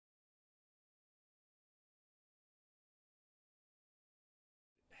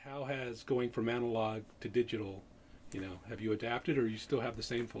How has going from analog to digital, have you adapted, or you still have the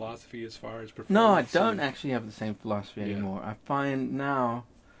same philosophy as far as performance? No, I don't actually have the same philosophy anymore. I find now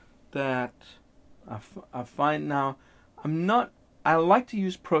that I like to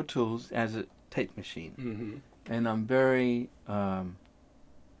use Pro Tools as a tape machine, and I'm very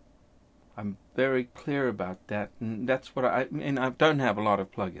clear about that. And that's what I don't have a lot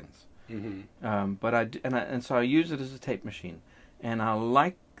of plugins, but so I use it as a tape machine, and I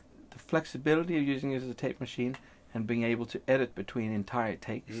like the flexibility of using it as a tape machine and being able to edit between entire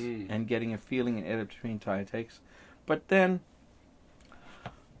takes and getting a feeling and edit between entire takes. But then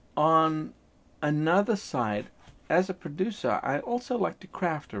on another side, as a producer, I also like to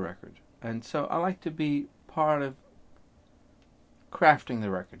craft a record. And so I like to be part of crafting the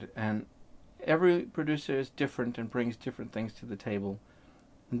record. And every producer is different and brings different things to the table.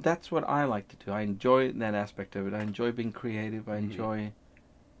 And that's what I like to do. I enjoy that aspect of it. I enjoy being creative. I enjoy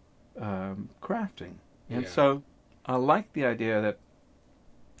crafting. And so I like the idea that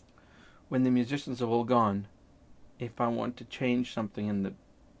when the musicians have all gone, if I want to change something in the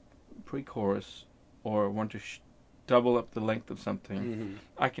pre-chorus or want to double up the length of something,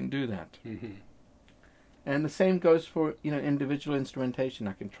 I can do that. And the same goes for individual instrumentation.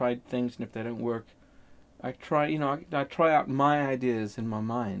 I can try things, and if they don't work, I try out my ideas in my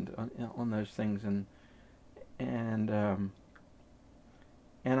mind on those things, and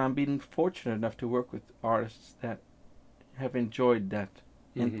I'm being fortunate enough to work with artists that have enjoyed that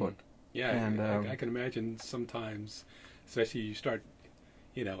input. Yeah, and I can imagine sometimes, especially you start,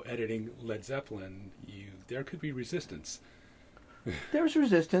 editing Led Zeppelin, there could be resistance. There's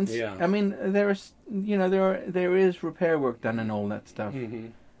resistance. Yeah. I mean, there is repair work done and all that stuff.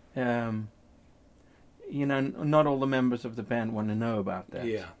 Not all the members of the band want to know about that.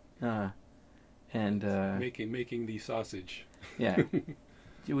 Yeah. And making the sausage. Yeah.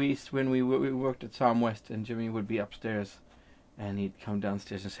 When we worked at Psalm West, and Jimmy would be upstairs, and he'd come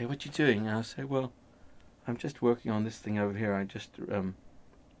downstairs and say, "What you doing?" And I'd say, "Well, I'm just working on this thing over here. I just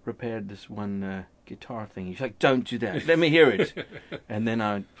repaired this one guitar thing." He's like, "Don't do that. Let me hear it." And then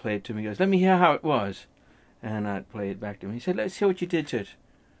I'd play it to him. He goes, "Let me hear how it was." And I'd play it back to him. He said, "Let's hear what you did to it."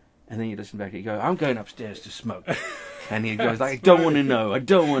 And then you listen back. You go, "I'm going upstairs to smoke." And he goes, "I don't want to know. I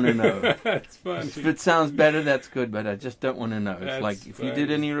don't want to know." That's funny. If it sounds better, that's good, but I just don't want to know. It's That's like, if funny. you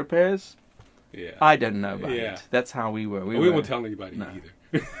did any repairs, I don't know about it. That's how we were. We won't tell anybody either.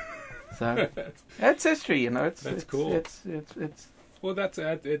 So that's history, It's cool. It's well,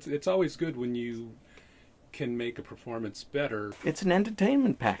 it's always good when you can make a performance better. It's an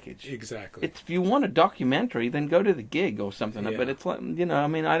entertainment package. Exactly. If you want a documentary, then go to the gig or something. Yeah. But it's like,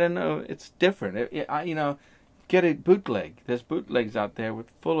 I don't know. It's different. Get a bootleg. There's bootlegs out there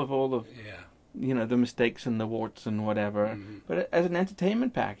full of all of the mistakes and the warts and whatever. But as an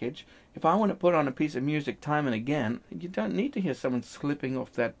entertainment package, if I want to put on a piece of music time and again, you don't need to hear someone slipping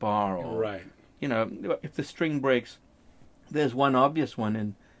off that bar or if the string breaks. There's one obvious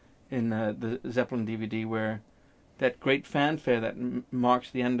one in the Zeppelin DVD where that great fanfare that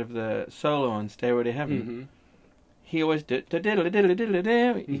marks the end of the solo on Stairway to Heaven. He always he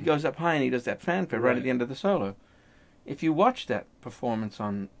goes up high and he does that fanfare right at the end of the solo. If you watch that performance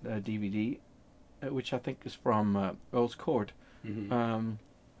on DVD, which I think is from Earl's Court, the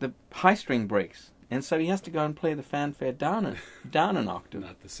high string breaks, and so he has to go and play the fanfare down an octave.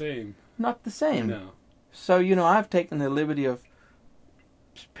 Not the same. Not the same. No. So I've taken the liberty of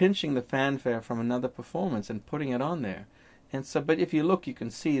pinching the fanfare from another performance and putting it on there, and so. But if you look, you can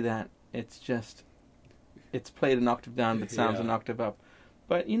see that it's played an octave down, but sounds an octave up.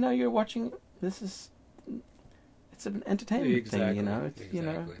 But you're watching. It's an entertainment thing.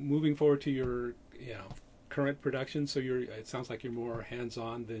 It's, Moving forward to your current production, so it sounds like you're more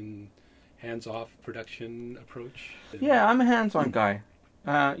hands-on than hands-off production approach. Yeah, I'm a hands-on guy.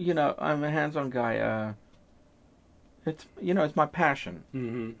 I'm a hands-on guy. It's my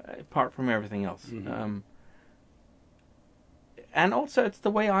passion, apart from everything else. And also, it's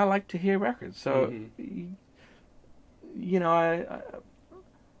the way I like to hear records. So, I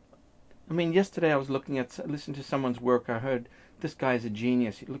mean, yesterday I was listening to someone's work. I heard this guy's a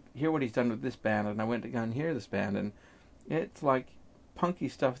genius. Hear what he's done with this band, and I went to go and hear this band, and it's like punky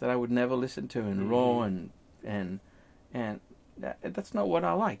stuff that I would never listen to, and raw, and that's not what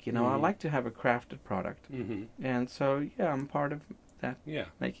I like. I like to have a crafted product, and so I'm part of that. Yeah,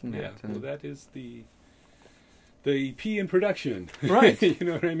 making that. Yeah, well, that is the EP in production, right? You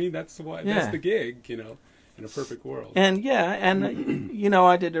know what I mean? That's that's the gig. In a perfect world. And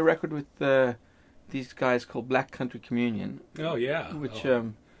I did a record with these guys called Black Country Communion. Oh yeah, which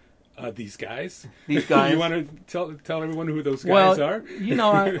These guys. These guys. You want to tell everyone who those guys are? You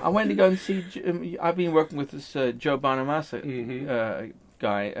know, I went to go and see. I've been working with this Joe Bonamassa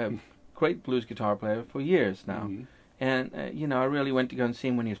guy, great blues guitar player for years now, and you know, I really went to go and see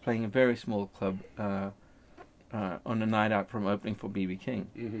him when he was playing a very small club on a night out from opening for B.B.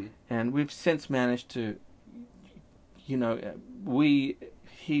 King, and we've since managed to, you know,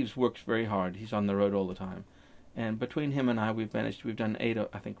 he works very hard. He's on the road all the time. And between him and I, we've done 8,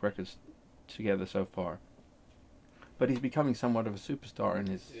 I think, records together so far. But he's becoming somewhat of a superstar in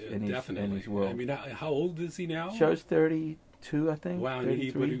his world. I mean, how old is he now? Joe's 32, I think. Wow, and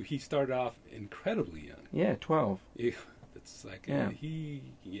he started off incredibly young. Yeah, 12. Yeah, it's like he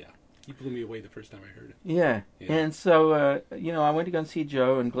blew me away the first time I heard it. Yeah. And so you know, I went to go and see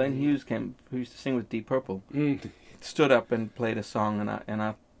Joe, and Glenn Hughes came, who used to sing with Deep Purple, stood up and played a song, and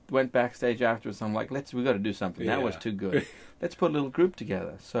I went backstage afterwards. I'm like, we got to do something. That was too good. Let's put a little group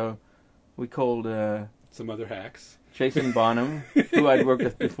together. So we called some other hacks. Jason Bonham, who I'd worked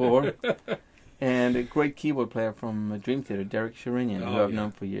with before, and a great keyboard player from Dream Theater, Derek Sherinian, who I've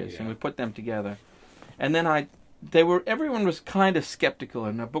known for years. And we put them together. And then everyone was kind of skeptical,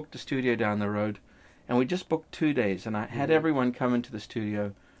 and I booked a studio down the road, and we just booked 2 days, and I had everyone come into the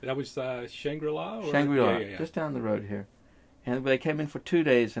studio. That was Shangri-La? Shangri-La, just down the road here. And they came in for 2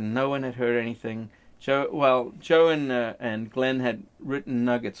 days, and no one had heard anything. Joe and Glenn had written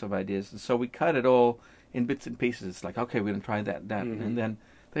nuggets of ideas, and so we cut it all in bits and pieces. It's like, okay, we're going to try that. And then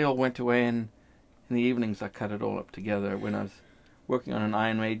they all went away, and in the evenings I cut it all up together when I was working on an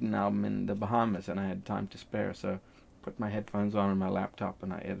Iron Maiden album in the Bahamas, and I had time to spare, so I put my headphones on my laptop,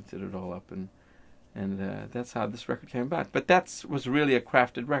 and I edited it all up, and that's how this record came about. But that was really a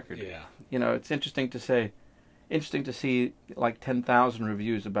crafted record. Yeah. You know, it's interesting to see like 10,000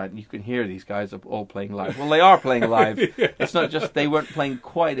 reviews about, you can hear these guys are all playing live. Well, they are playing live. It's not just they weren't playing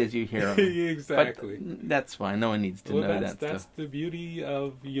quite as you hear them. Exactly. But that's fine. No one needs to know that That's stuff. the beauty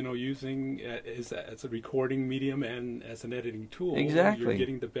of, you know, using as a recording medium and as an editing tool. Exactly. You're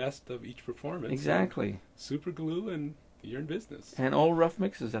getting the best of each performance. Exactly. Super glue, and you're in business. And all rough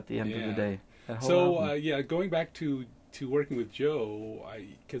mixes at the end of the day. So, going back to working with Joe,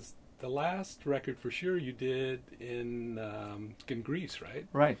 because the last record for sure you did in Greece, right?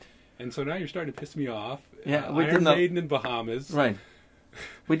 Right. And so now you're starting to piss me off. Yeah, we Iron Maiden in Bahamas. Right.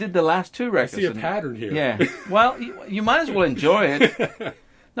 We did the last 2 records. I see a pattern here. Yeah. Well, you might as well enjoy it.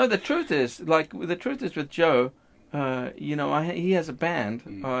 No, the truth is with Joe, you know, he has a band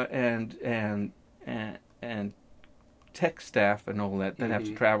and tech staff and all that have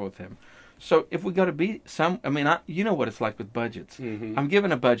to travel with him. So if we got to be you know what it's like with budgets. I'm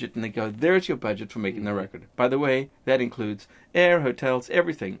given a budget, and they go, "There's your budget for making the record. By the way, that includes air, hotels,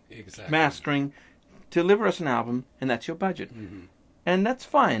 everything, mastering. Deliver us an album, and that's your budget." And that's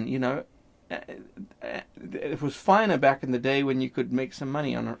fine. You know, it was finer back in the day when you could make some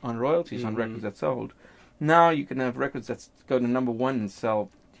money on royalties on records that sold. Now you can have records that go to #1 and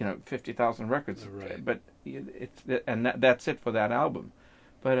sell, you know, 50,000 records. Right. But that's it for that album.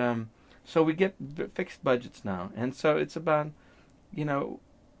 But so we get fixed budgets now, and so it's about, you know,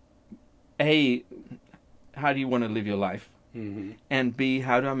 A, how do you want to live your life, and B,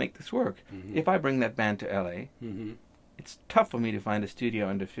 how do I make this work? If I bring that band to L.A., it's tough for me to find a studio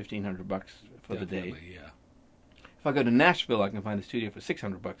under $1,500 for the day. Yeah. If I go to Nashville, I can find a studio for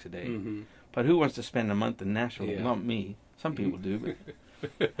 $600 a day. But who wants to spend a month in Nashville? Yeah. Not me. Some people do,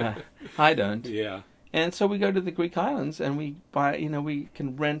 but I don't. Yeah. And so we go to the Greek islands, and we buy. You know, we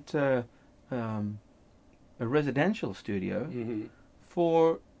can rent a residential studio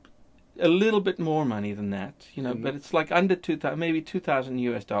for a little bit more money than that. You know, but it's like under maybe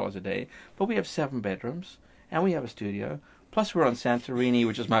 $2,000 a day. But we have 7 bedrooms, and we have a studio. Plus, we're on Santorini,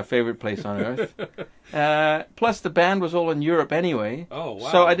 which is my favorite place on earth. Plus, the band was all in Europe anyway. Oh,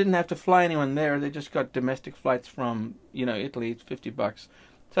 wow. So I didn't have to fly anyone there. They just got domestic flights from, you know, Italy. It's $50.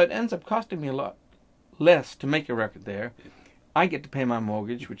 So it ends up costing me a lot less to make a record there. I get to pay my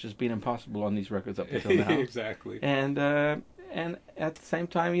mortgage, which has been impossible on these records up until now. Exactly. And at the same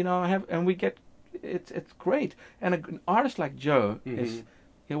time, you know, it's great. And an artist like Joe is, you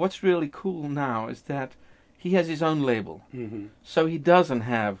know, what's really cool now is that he has his own label, so he doesn't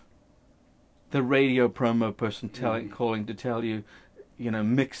have the radio promo person calling to tell you, you know,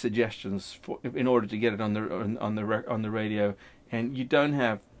 mix suggestions in order to get it on the radio, and you don't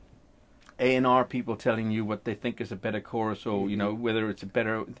have A&R people telling you what they think is a better chorus or you know whether it's a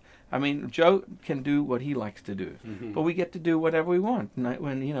better. I mean, Joe can do what he likes to do, but we get to do whatever we want.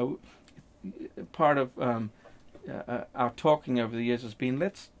 When you know, part of our talking over the years has been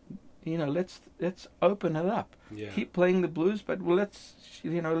let's open it up. Yeah. Keep playing the blues, but let's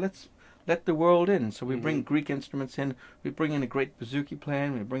let the world in. So we bring Greek instruments in. We bring in a great bouzouki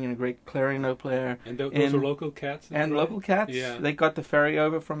player. We bring in a great clarinet player. And those are local cats? And local cats. Yeah. They got the ferry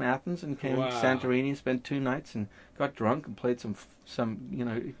over from Athens and came to Wow. Santorini, spent 2 nights, and got drunk and played some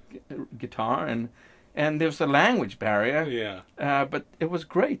guitar. And there was a language barrier. Yeah. But it was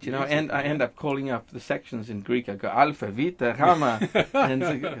great, Music, and I end up calling up the sections in Greek. I go, alpha, vita, gamma, and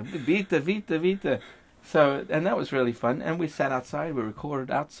vita, vita, vita. So, and that was really fun. And we sat outside. We recorded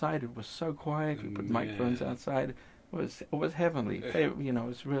outside. It was so quiet. We put microphones outside. It was heavenly. It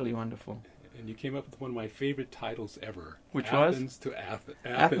was really wonderful. And you came up with one of my favorite titles ever. Which Athens was? to Athens.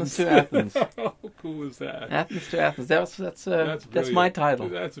 Athens to Athens. How cool is that? Athens to Athens. That's my title.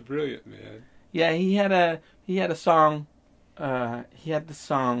 That's brilliant, man. Yeah, he had a song. He had the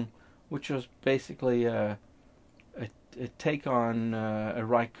song, which was basically a take on a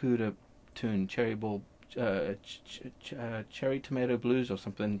Raikuda tune, Cherry Tomato Blues or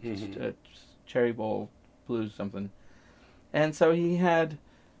something, Cherry Ball Blues something. And so he had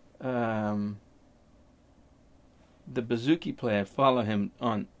the bouzouki player follow him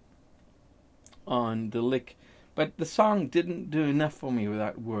on the lick. But the song didn't do enough for me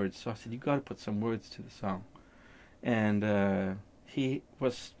without words, so I said, "You got to put some words to the song." And he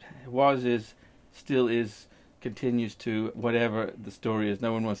still is, continues to, whatever the story is.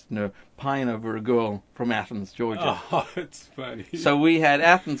 No one wants to know. Pine over a girl from Athens, Georgia. Oh, it's funny. So we had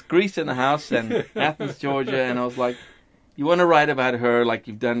Athens, Greece in the house, and Athens, Georgia, and I was like, "You want to write about her like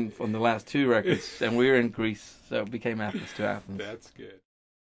you've done on the last 2 records?" And we're in Greece, so it became Athens to Athens. That's good.